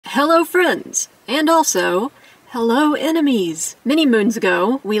Hello friends, and also, hello enemies! Many moons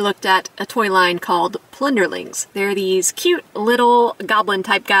ago, we looked at a toy line called Plunderlings. They're these cute little goblin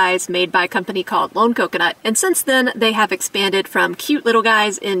type guys made by a company called Lone Coconut, and since then they have expanded from cute little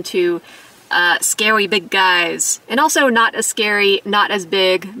guys into scary big guys. And also not as scary, not as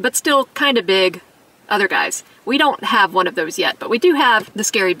big, but still kind of big other guys. We don't have one of those yet, but we do have the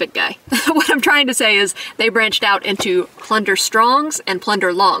scary big guy. What I'm trying to say is they branched out into Plunderstrongs and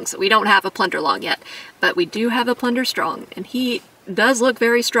Plunderlongs. We don't have a Plunderlong yet, but we do have a Plunderstrong, and he does look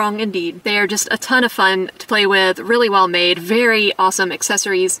very strong indeed. They are just a ton of fun to play with, really well made, very awesome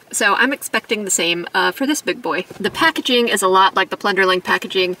accessories. So I'm expecting the same for this big boy. The packaging is a lot like the Plunderling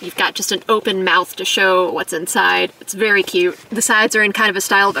packaging. You've got just an open mouth to show what's inside. It's very cute. The sides are in kind of a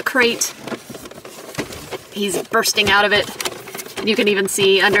style of a crate. He's bursting out of it. You can even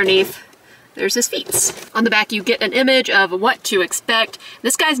see underneath there's his feet. On the back you get an image of what to expect.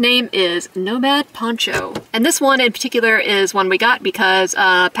 This guy's name is Nomad Poncho. And this one in particular is one we got because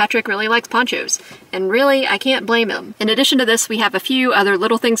Patrick really likes ponchos. And really, I can't blame him. In addition to this, we have a few other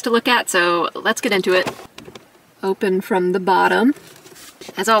little things to look at, so let's get into it. Open from the bottom.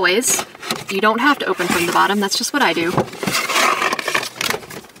 As always, you don't have to open from the bottom, that's just what I do.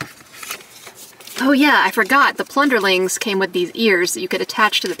 Oh yeah, I forgot, the Plunderlings came with these ears that you could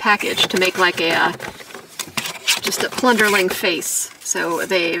attach to the package to make like a, just a Plunderling face. So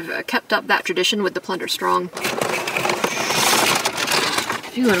they've kept up that tradition with the Plunderstrong.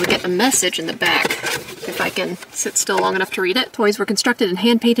 Ooh, and we get a message in the back, if I can sit still long enough to read it. Toys were constructed and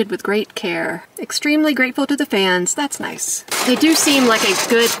hand-painted with great care. Extremely grateful to the fans, that's nice. They do seem like a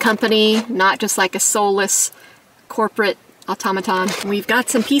good company, not just like a soulless corporate automaton. We've got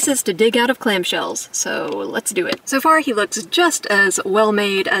some pieces to dig out of clamshells, so let's do it. So far he looks just as well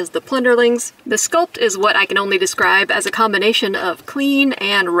made as the Plunderlings. The sculpt is what I can only describe as a combination of clean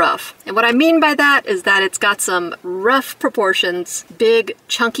and rough. And what I mean by that is that it's got some rough proportions, big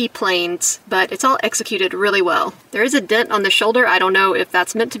chunky planes, but it's all executed really well. There is a dent on the shoulder, I don't know if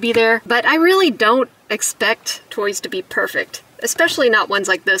that's meant to be there, but I really don't expect toys to be perfect, especially not ones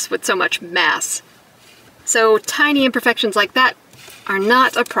like this with so much mass. So tiny imperfections like that are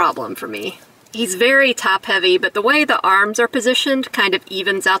not a problem for me. He's very top heavy, but the way the arms are positioned kind of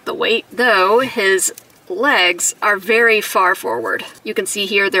evens out the weight, though his legs are very far forward. You can see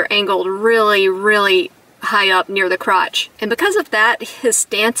here they're angled really, really high up near the crotch. And because of that, his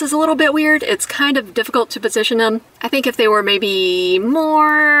stance is a little bit weird. It's kind of difficult to position him. I think if they were maybe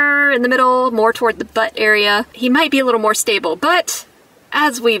more in the middle, more toward the butt area, he might be a little more stable, but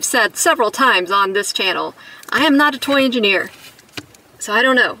as we've said several times on this channel, I am not a toy engineer. So I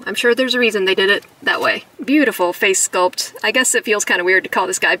don't know. I'm sure there's a reason they did it that way. Beautiful face sculpt. I guess it feels kind of weird to call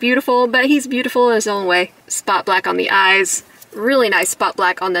this guy beautiful, but he's beautiful in his own way. Spot black on the eyes. Really nice spot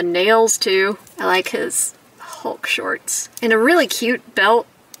black on the nails too. I like his Hulk shorts. And a really cute belt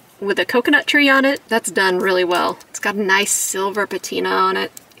with a coconut tree on it. That's done really well. It's got a nice silver patina on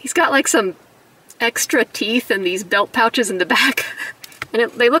it. He's got like some extra teeth in these belt pouches in the back. And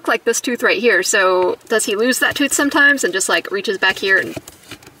they look like this tooth right here, so does he lose that tooth sometimes and just like reaches back here and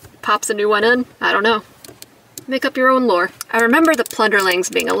pops a new one in? I don't know. Make up your own lore. I remember the Plunderlings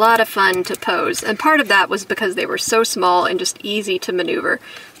being a lot of fun to pose, and part of that was because they were so small and just easy to maneuver.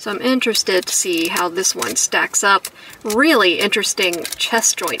 So I'm interested to see how this one stacks up. Really interesting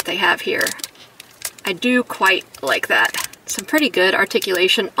chest joint they have here. I do quite like that. Some pretty good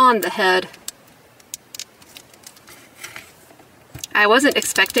articulation on the head. I wasn't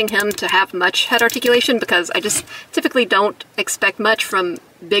expecting him to have much head articulation because I just typically don't expect much from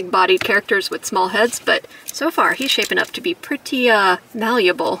big-bodied characters with small heads, but so far he's shaping up to be pretty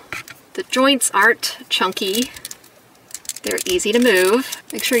malleable. The joints aren't chunky. They're easy to move.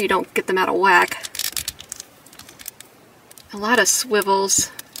 Make sure you don't get them out of whack. A lot of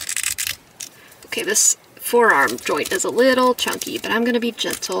swivels. Okay, this forearm joint is a little chunky, but I'm gonna be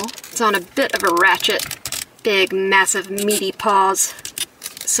gentle. It's on a bit of a ratchet. Big, massive, meaty paws.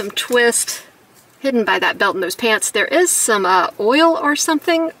 Some twist. Hidden by that belt and those pants, there is some oil or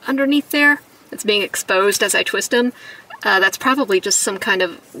something underneath there that's being exposed as I twist him. That's probably just some kind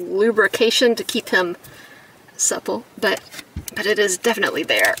of lubrication to keep him supple, but it is definitely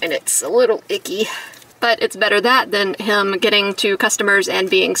there, and it's a little icky. But it's better that than him getting to customers and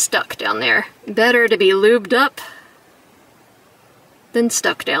being stuck down there. Better to be lubed up than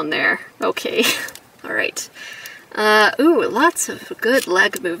stuck down there. Okay. Alright. Ooh, lots of good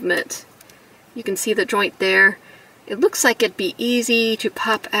leg movement. You can see the joint there. It looks like it'd be easy to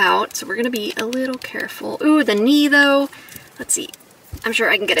pop out, so we're gonna be a little careful. Ooh, the knee though. Let's see. I'm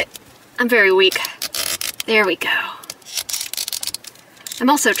sure I can get it. I'm very weak. There we go. I'm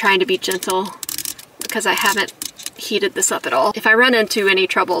also trying to be gentle because I haven't heated this up at all. If I run into any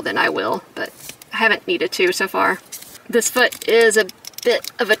trouble, then I will, but I haven't needed to so far. This foot is a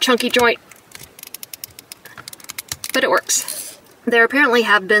bit of a chunky joint, but it works. There apparently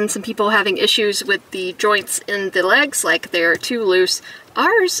have been some people having issues with the joints in the legs, like they're too loose.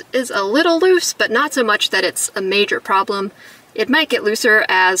 Ours is a little loose, but not so much that it's a major problem. It might get looser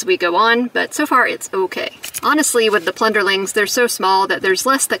as we go on, but so far it's okay. Honestly, with the Plunderlings, they're so small that there's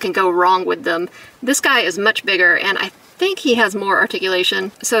less that can go wrong with them. This guy is much bigger, and I think he has more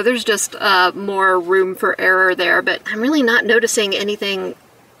articulation, so there's just more room for error there, but I'm really not noticing anything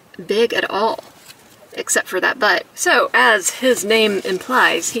big at all, except for that butt. So, as his name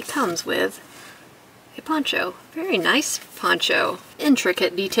implies, he comes with a poncho. Very nice poncho.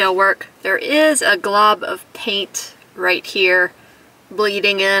 Intricate detail work. There is a glob of paint right here,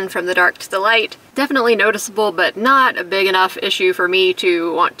 bleeding in from the dark to the light. Definitely noticeable, but not a big enough issue for me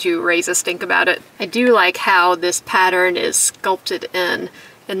to want to raise a stink about it. I do like how this pattern is sculpted in,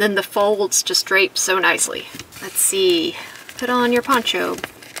 and then the folds just drape so nicely. Let's see. Put on your poncho.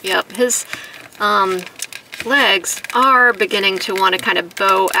 Yep, his legs are beginning to want to kind of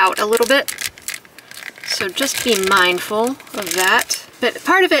bow out a little bit, so just be mindful of that. But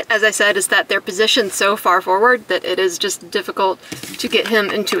part of it, as I said, is that they're positioned so far forward that it is just difficult to get him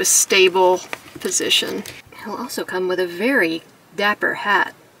into a stable position. He'll also come with a very dapper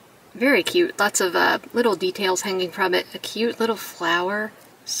hat. Very cute. Lots of little details hanging from it. A cute little flower.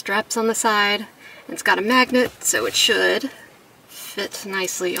 Straps on the side. And it's got a magnet, so it should fit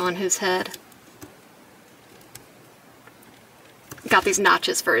nicely on his head. Got these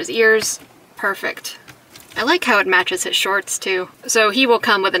notches for his ears. Perfect. I like how it matches his shorts too. So he will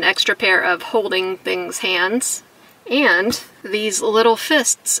come with an extra pair of holding things hands and these little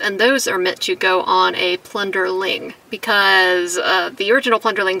fists, and those are meant to go on a Plunderling because the original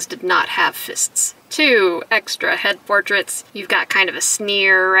Plunderlings did not have fists. 2 extra head portraits. You've got kind of a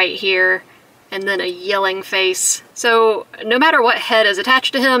sneer right here and then a yelling face. So no matter what head is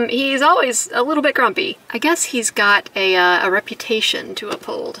attached to him, he's always a little bit grumpy. I guess he's got a reputation to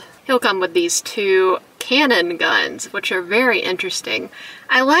uphold. He'll come with these 2 cannon guns, which are very interesting.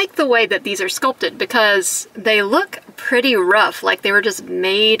 I like the way that these are sculpted because they look pretty rough, like they were just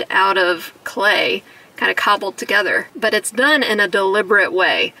made out of clay, kind of cobbled together, but it's done in a deliberate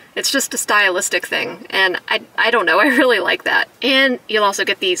way. It's just a stylistic thing, and I don't know, I really like that. And you'll also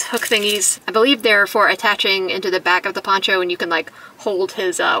get these hook thingies. I believe they're for attaching into the back of the poncho, and you can like hold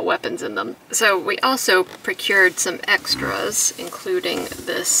his weapons in them. So we also procured some extras, including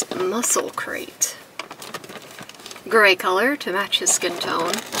this muscle crate. Gray color to match his skin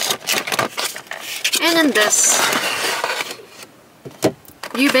tone. And in this,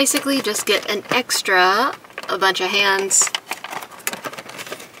 you basically just get an extra, a bunch of hands.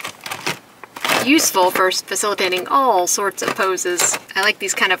 Useful for facilitating all sorts of poses. I like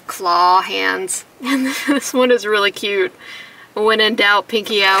these kind of claw hands. And this one is really cute. When in doubt,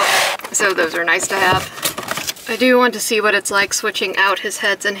 pinky out. So those are nice to have. I do want to see what it's like switching out his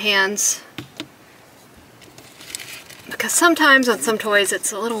heads and hands. Because sometimes on some toys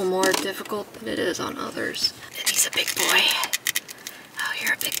it's a little more difficult than it is on others. And he's a big boy. Oh,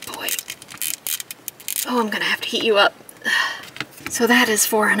 you're a big boy. Oh, I'm gonna have to heat you up. So that is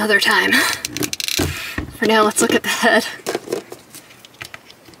for another time. For now, let's look at the head.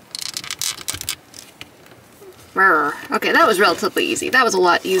 Okay, that was relatively easy. That was a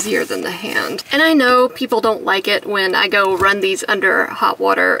lot easier than the hand. And I know people don't like it when I go run these under hot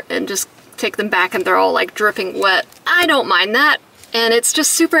water and just take them back and they're all like dripping wet. I don't mind that. And it's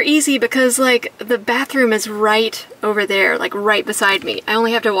just super easy because like the bathroom is right over there, like right beside me. I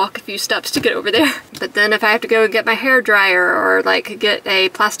only have to walk a few steps to get over there. But then if I have to go and get my hair dryer or like get a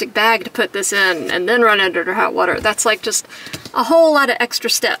plastic bag to put this in and then run under hot water, that's like just a whole lot of extra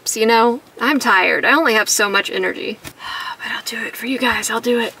steps, you know? I'm tired. I only have so much energy. But I'll do it for you guys. I'll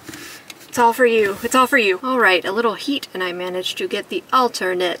do it. It's all for you. It's all for you. All right, a little heat and I managed to get the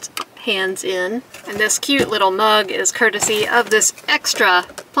alternate hands in. And this cute little mug is courtesy of this extra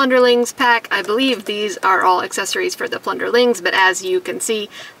Plunderlings pack. I believe these are all accessories for the Plunderlings, but as you can see,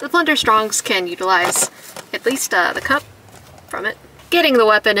 the Plunderstrongs can utilize at least the cup from it. Getting the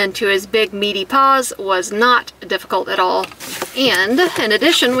weapon into his big meaty paws was not difficult at all. And in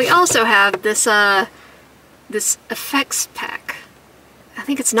addition, we also have this this effects pack. I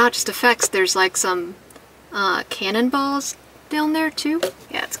think it's not just effects, there's like some cannonballs down there too.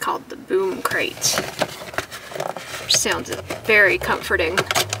 Yeah, it's called the Boom Crate, which sounds very comforting.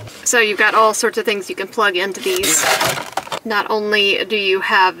 So you've got all sorts of things you can plug into these. Not only do you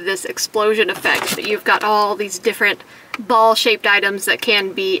have this explosion effect, but you've got all these different ball-shaped items that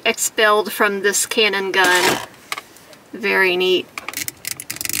can be expelled from this cannon gun. Very neat.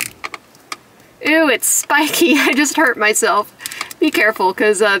 Ew, it's spiky. I just hurt myself. Be careful,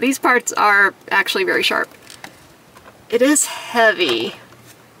 because these parts are actually very sharp. It is heavy.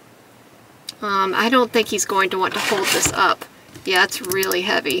 I don't think he's going to want to hold this up. Yeah, it's really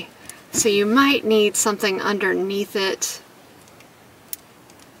heavy. So you might need something underneath it.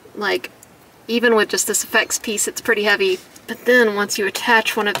 Like, even with just this effects piece, it's pretty heavy. But then once you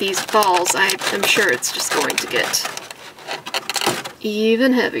attach one of these balls, I am sure it's just going to get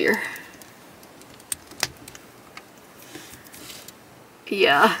even heavier.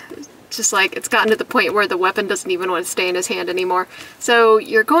 Yeah, just like it's gotten to the point where the weapon doesn't even want to stay in his hand anymore. So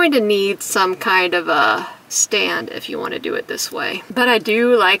you're going to need some kind of a stand if you want to do it this way. But I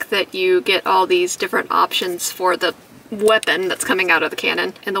do like that you get all these different options for the weapon that's coming out of the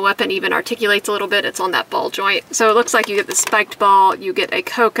cannon. And the weapon even articulates a little bit. It's on that ball joint. So it looks like you get the spiked ball, you get a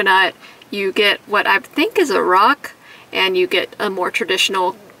coconut, you get what I think is a rock, and you get a more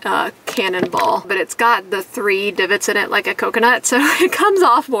traditional cannonball, but it's got the 3 divots in it like a coconut, so it comes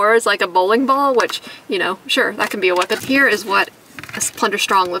off more as like a bowling ball, which, you know, sure, that can be a weapon. Here is what a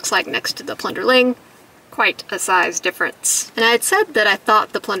Plunderstrong looks like next to the Plunderling. Quite a size difference. And I had said that I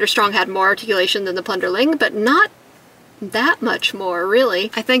thought the Plunderstrong had more articulation than the Plunderling, but not that much more, really.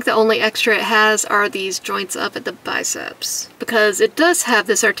 I think the only extra it has are these joints up at the biceps, because it does have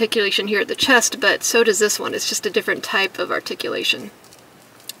this articulation here at the chest, but so does this one. It's just a different type of articulation.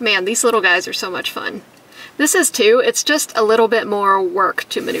 Man, these little guys are so much fun. This is too, it's just a little bit more work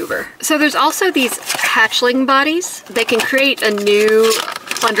to maneuver. So there's also these hatchling bodies. They can create a new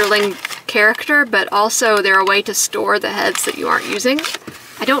Plunderling character, but also they're a way to store the heads that you aren't using.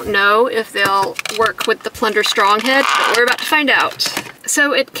 I don't know if they'll work with the Plunderstrong head, but we're about to find out.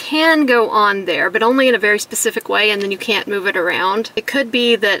 So it can go on there, but only in a very specific way, and then you can't move it around. It could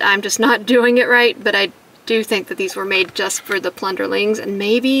be that I'm just not doing it right, but I do think that these were made just for the Plunderlings and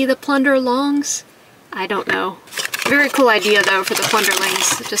maybe the Plunderlongs. I don't know. Very cool idea though for the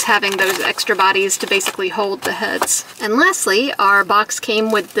Plunderlings, just having those extra bodies to basically hold the heads. And lastly, our box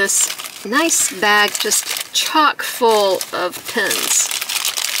came with this nice bag just chock full of pins.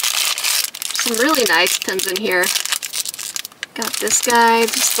 Some really nice pins in here. Got this guy,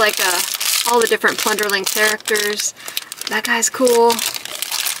 just like all the different Plunderling characters. That guy's cool.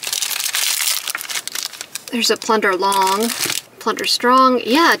 There's a Plunderlong, Plunderstrong,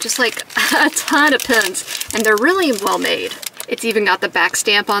 yeah, just like a ton of pins, and they're really well made. It's even got the back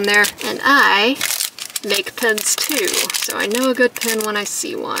stamp on there, and I make pins too, so I know a good pin when I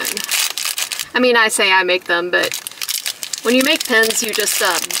see one. I mean, I say I make them, but when you make pins, you just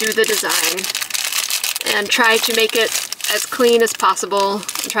do the design and try to make it as clean as possible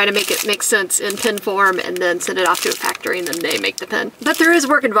and try to make it make sense in pin form, and then send it off to a factory and then they make the pin. But there is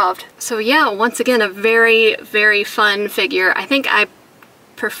work involved. So yeah, once again, a very, very fun figure. I think I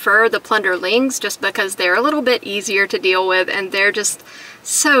prefer the Plunderlings just because they're a little bit easier to deal with and they're just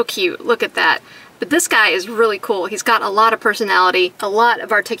so cute. Look at that. But this guy is really cool. He's got a lot of personality, a lot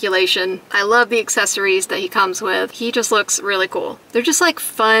of articulation. I love the accessories that he comes with. He just looks really cool. They're just like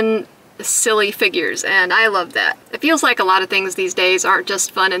fun, silly figures, and I love that. It feels like a lot of things these days aren't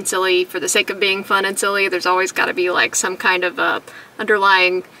just fun and silly for the sake of being fun and silly. There's always got to be like some kind of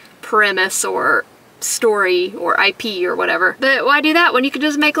underlying premise or story or IP or whatever. But why do that when you could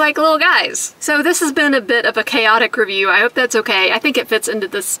just make like little guys? So this has been a bit of a chaotic review. I hope that's okay. I think it fits into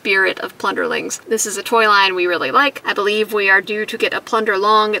the spirit of Plunderlings. This is a toy line we really like. I believe we are due to get a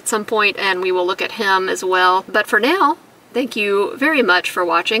Plunderlong at some point, and we will look at him as well. But for now, thank you very much for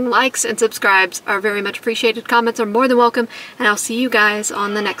watching. Likes and subscribes are very much appreciated. Comments are more than welcome, and I'll see you guys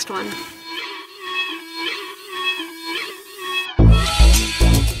on the next one.